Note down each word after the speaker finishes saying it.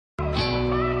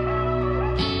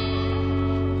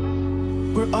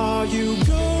Where are you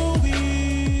going?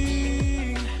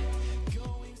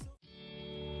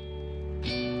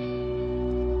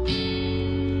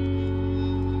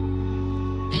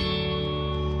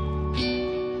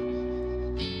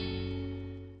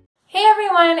 Hey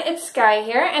everyone, it's Skyee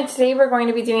here, and today we're going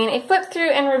to be doing a flip through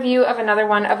and review of another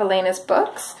one of Alena's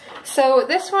books. So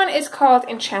this one is called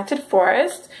Enchanted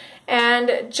Forest,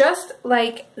 and just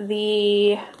like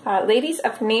the Ladies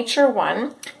of Nature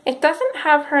one, it doesn't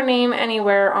have her name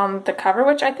anywhere on the cover,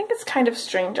 which I think is kind of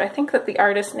strange. I think that the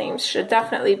artist names should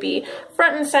definitely be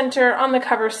front and center on the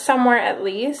cover somewhere at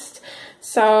least.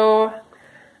 So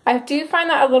I do find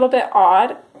that a little bit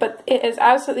odd, but it is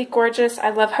absolutely gorgeous. I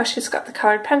love how she's got the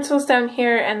colored pencils down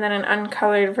here and then an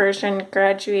uncolored version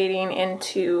graduating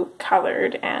into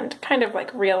colored and kind of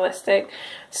like realistic.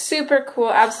 Super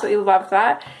cool, absolutely love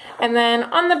that. And then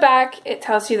on the back, it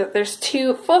tells you that there's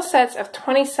 2 full sets of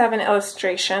 27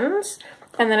 illustrations,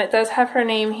 and then it does have her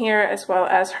name here as well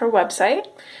as her website.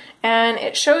 And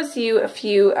it shows you a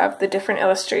few of the different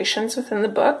illustrations within the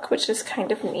book, which is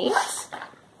kind of neat.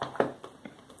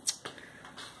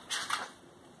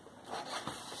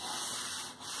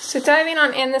 So diving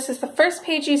on in, this is the first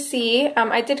page you see.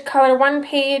 I did color one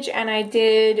page and I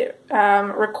did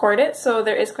record it, so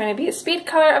there is going to be a speed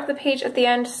color of the page at the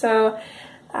end, so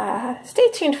stay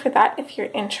tuned for that if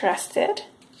you're interested.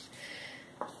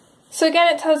 So again,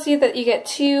 it tells you that you get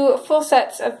 2 full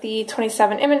sets of the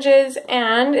 27 images,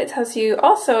 and it tells you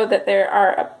also that there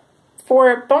are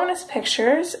 4 bonus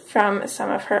pictures from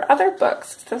some of her other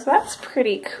books, so that's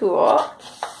pretty cool.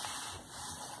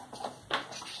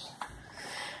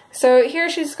 So here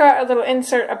she's got a little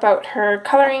insert about her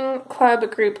coloring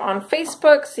club group on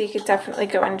Facebook, so you could definitely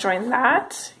go and join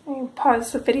that. You can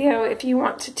pause the video if you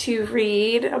want to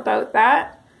read about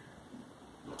that.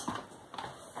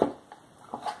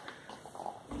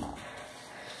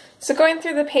 So going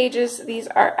through the pages, these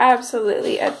are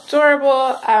absolutely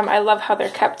adorable. I love how they're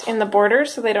kept in the border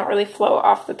so they don't really flow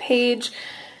off the page.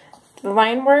 The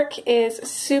line work is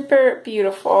super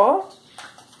beautiful.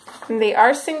 And they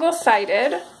are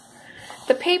single-sided.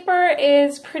 The paper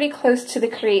is pretty close to the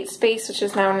Create Space, which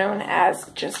is now known as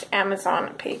just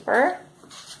Amazon paper.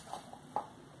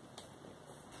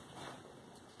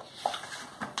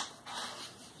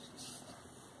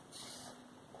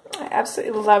 I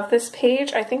absolutely love this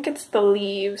page. I think it's the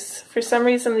leaves. For some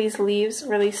reason, these leaves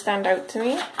really stand out to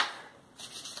me.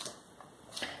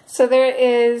 So there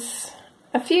is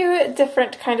a few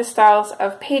different kind of styles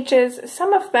of pages.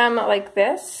 Some of them, like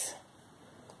this,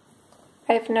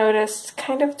 I've noticed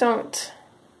kind of don't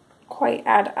quite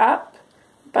add up,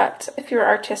 but if you're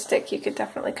artistic, you could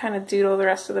definitely kind of doodle the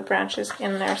rest of the branches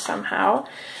in there somehow.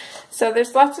 So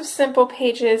there's lots of simple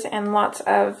pages and lots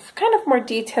of kind of more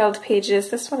detailed pages.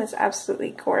 This one is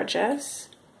absolutely gorgeous.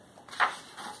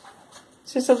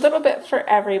 So there's a little bit for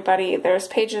everybody. There's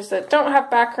pages that don't have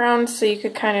backgrounds, so you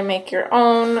could kind of make your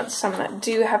own. Some that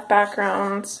do have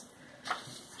backgrounds.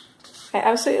 I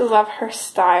absolutely love her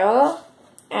style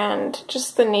and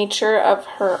just the nature of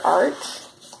her art.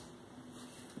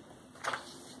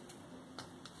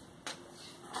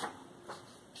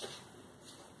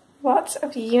 Lots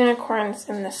of unicorns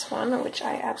in this one, which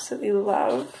I absolutely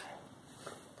love.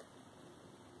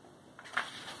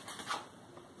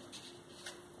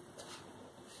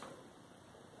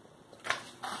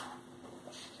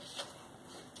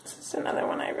 This is another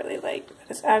one I really like.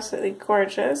 That is absolutely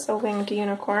gorgeous, a winged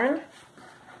unicorn.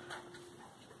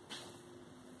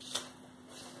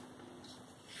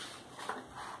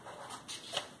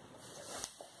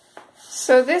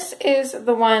 So this is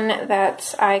the one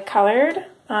that I colored,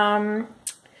 and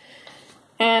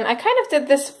I kind of did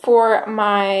this for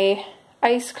my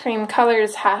ice cream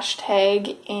colors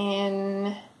hashtag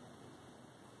in,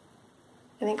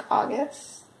 I think,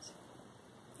 August.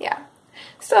 Yeah.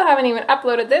 Still haven't even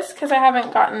uploaded this because I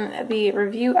haven't gotten the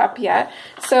review up yet.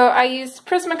 So I used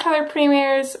Prismacolor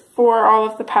Premiers for all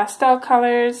of the pastel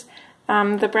colors.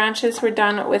 The branches were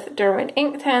done with Derwent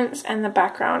Inktense and the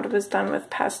background was done with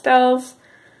pastels.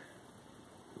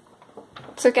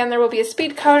 So again, there will be a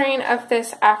speed coloring of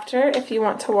this after if you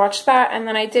want to watch that, and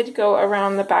then I did go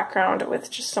around the background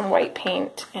with just some white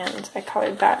paint and I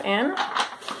colored that in.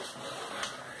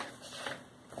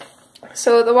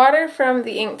 So the water from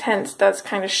the Inktense does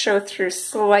kind of show through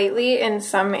slightly in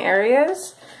some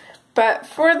areas, but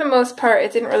for the most part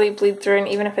it didn't really bleed through, and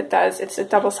even if it does, it's a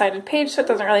double-sided page so it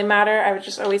doesn't really matter. I would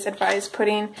just always advise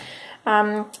putting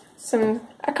at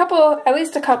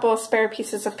least a couple spare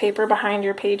pieces of paper behind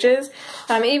your pages.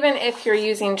 Even if you're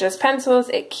using just pencils,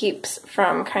 it keeps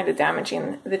from kind of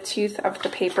damaging the tooth of the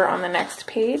paper on the next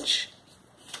page.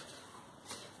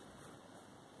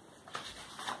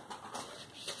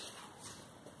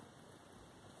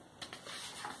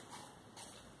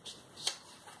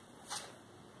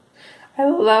 I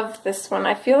love this one.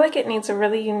 I feel like it needs a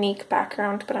really unique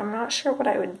background, but I'm not sure what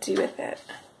I would do with it.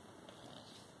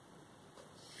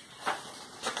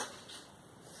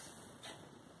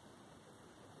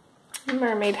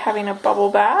 Mermaid having a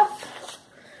bubble bath.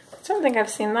 I don't think I've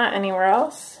seen that anywhere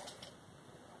else.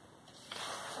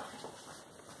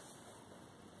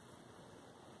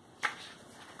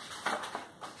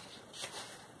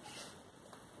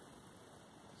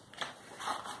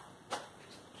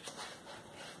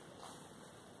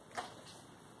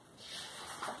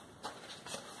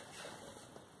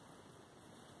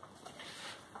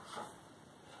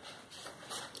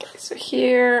 Okay, so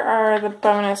here are the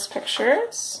bonus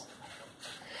pictures.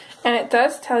 And it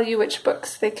does tell you which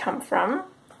books they come from.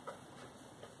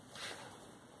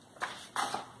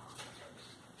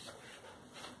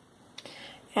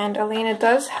 And Alena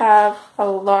does have a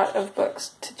lot of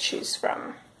books to choose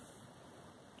from.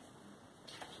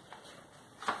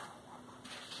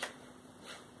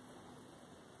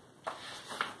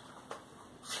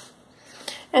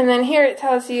 And then here it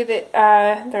tells you that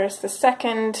there's the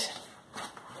second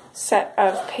set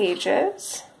of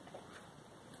pages.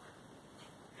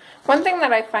 One thing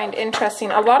that I find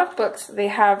interesting, a lot of books, they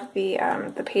have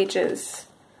the pages,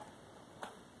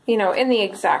 you know, in the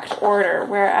exact order,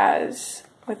 whereas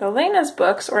with Alena's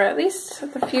books, or at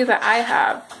least the few that I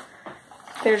have,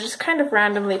 they're just kind of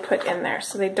randomly put in there,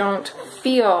 so they don't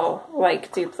feel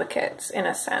like duplicates in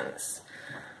a sense.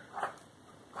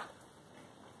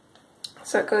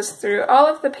 So it goes through all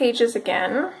of the pages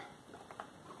again.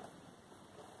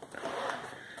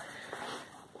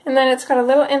 And then it's got a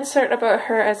little insert about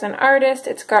her as an artist.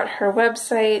 It's got her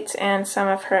website and some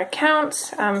of her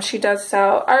accounts. She does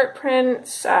sell art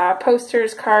prints,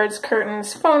 posters, cards,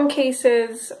 curtains, phone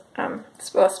cases,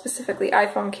 well, specifically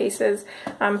iPhone cases,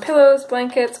 pillows,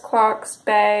 blankets, clocks,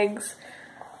 bags.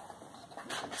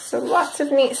 So lots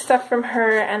of neat stuff from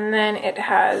her. And then it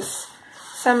has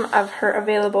some of her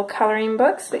available coloring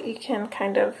books that you can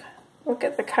kind of look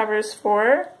at the covers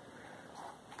for.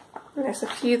 And there's a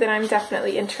few that I'm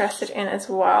definitely interested in as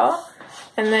well.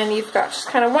 And then you've got just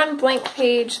kind of one blank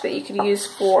page that you could use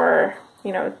for,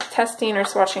 you know, testing or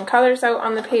swatching colors out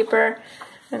on the paper.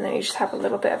 And then you just have a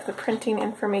little bit of the printing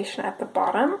information at the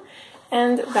bottom.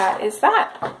 And that is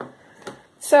that.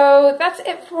 So that's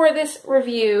it for this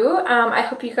review. I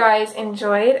hope you guys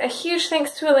enjoyed. A huge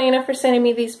thanks to Alena for sending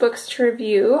me these books to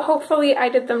review. Hopefully I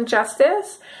did them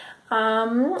justice.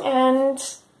 And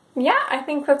yeah, I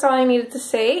think that's all I needed to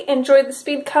say. Enjoy the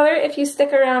speed color if you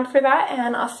stick around for that,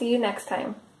 and I'll see you next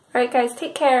time. Alright guys,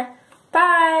 take care.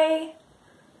 Bye!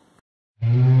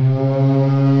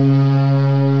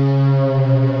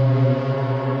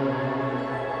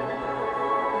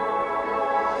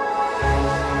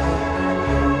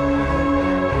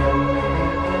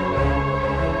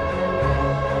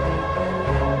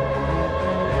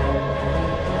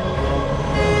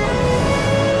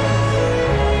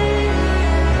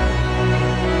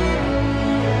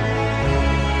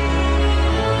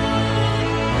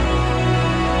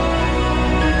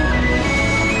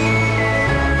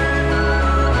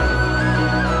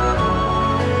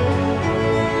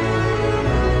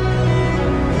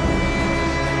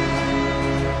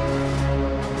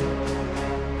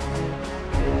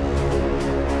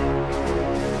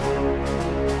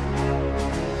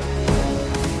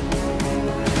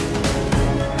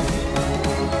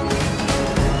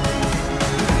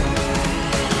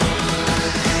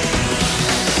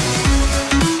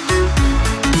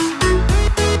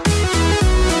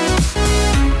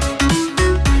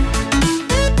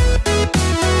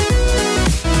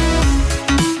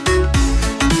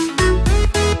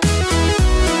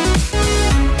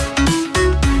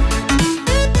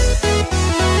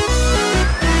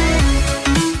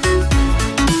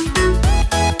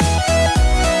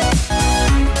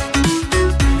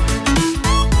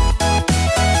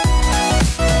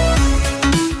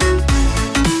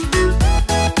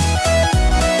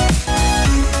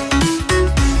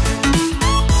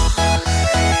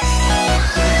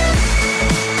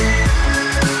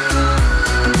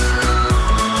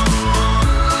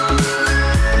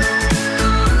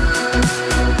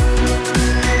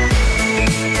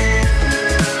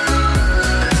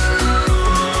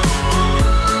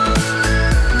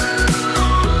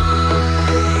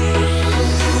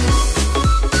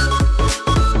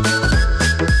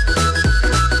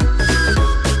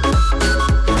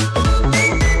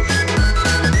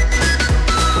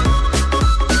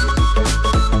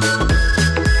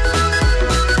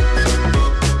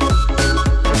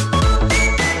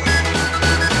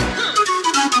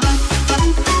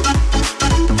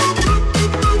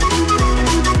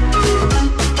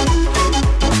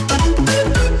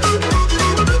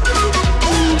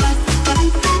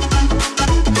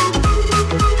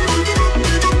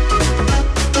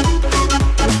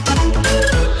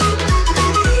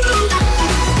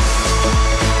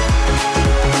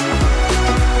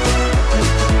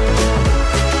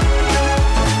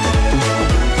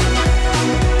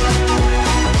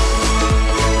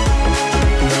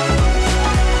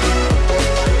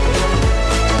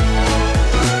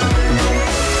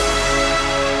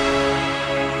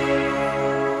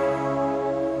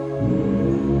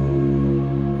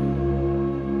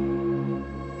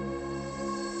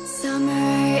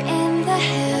 Summer in the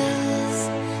hills,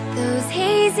 those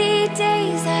hazy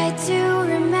days I do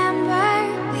remember.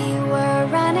 We were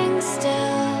running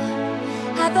still,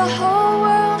 had the whole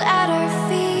world at our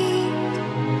feet,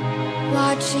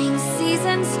 watching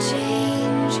seasons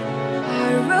change.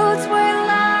 Our roads were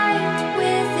lined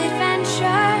with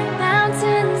adventure,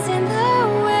 mountains in the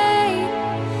way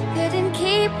couldn't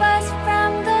keep us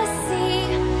from the sea.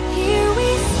 Here we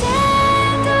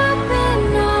stand,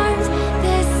 open arms.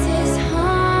 This is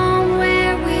home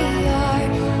where we are,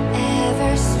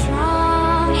 ever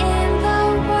strong in the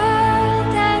world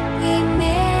that we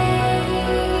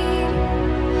made.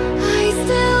 I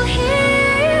still hear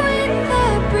you in the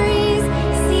breeze,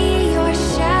 see your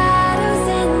shadows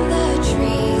in the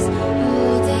trees,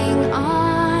 holding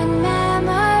on,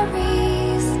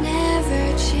 memories never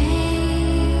change.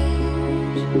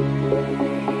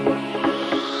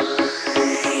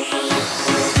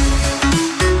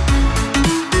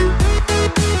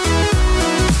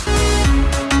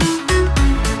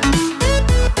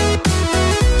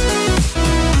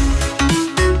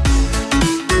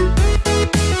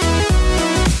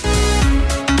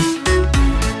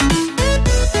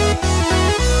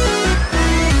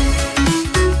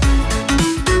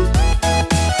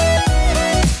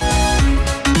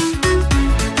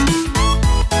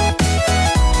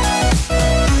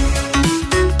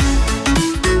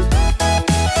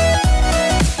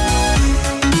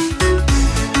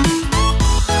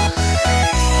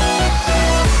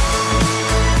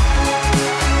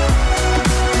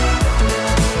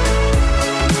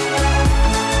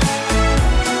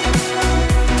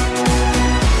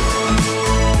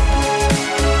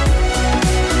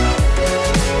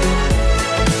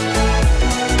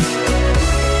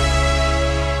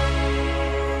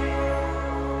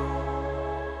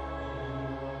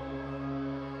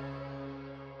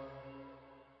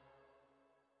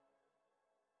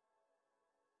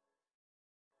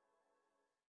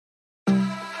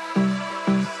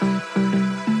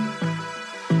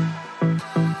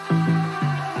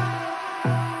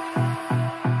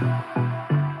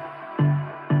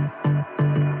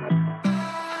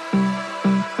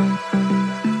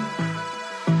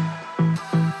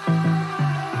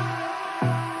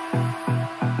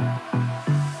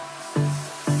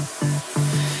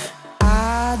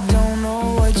 I don't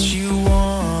know what you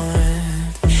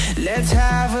want. Let's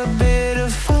have a bit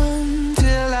of fun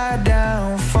till I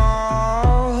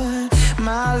downfall.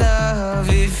 My love,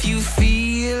 if you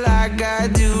feel like I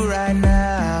do right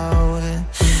now,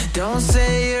 don't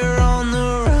say you're on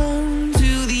the run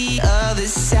to the other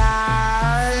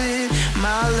side.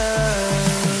 My love,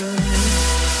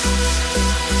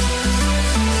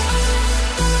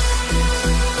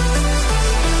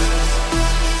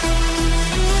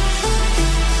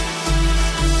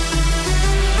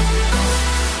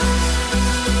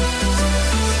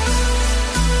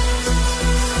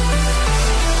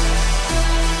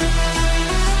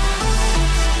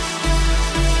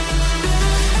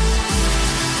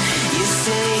 you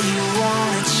say you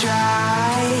wanna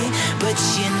try, but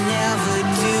you never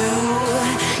do.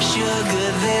 Sugar,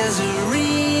 there's a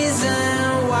reason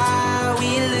why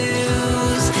we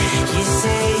lose. You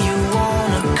say you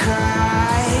wanna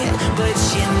cry, but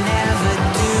you never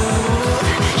do.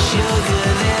 Sugar,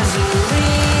 there's a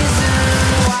reason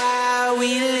why we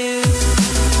lose.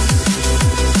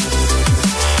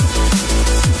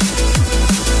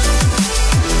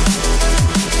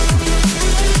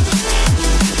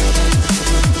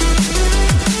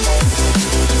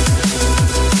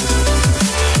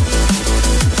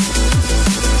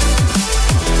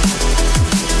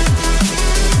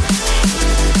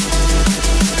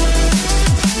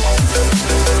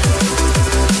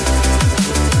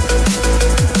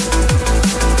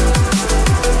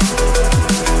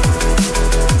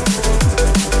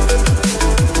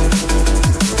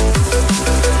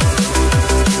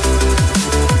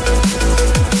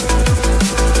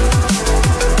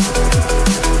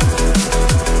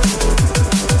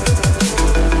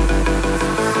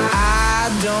 I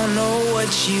don't know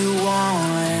what you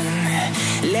want.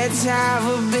 Let's have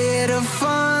a bit of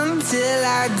fun till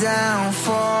I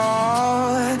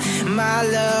downfall. My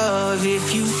love,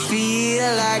 if you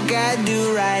feel like I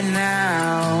do right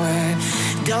now,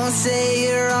 don't say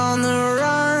you're on the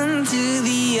run to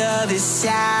the other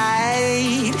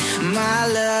side. My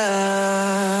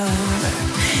love,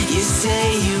 you say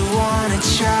you wanna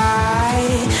try,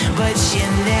 but you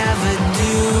never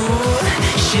do.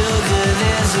 Sugar,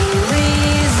 there's a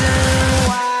reason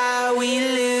why we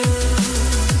lose.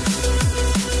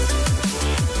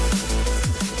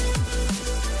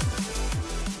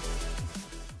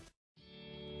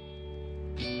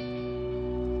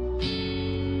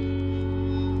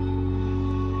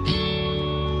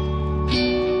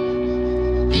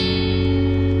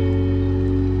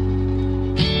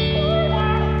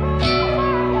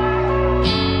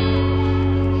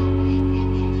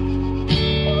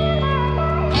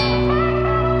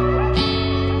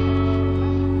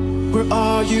 Where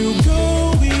are you going?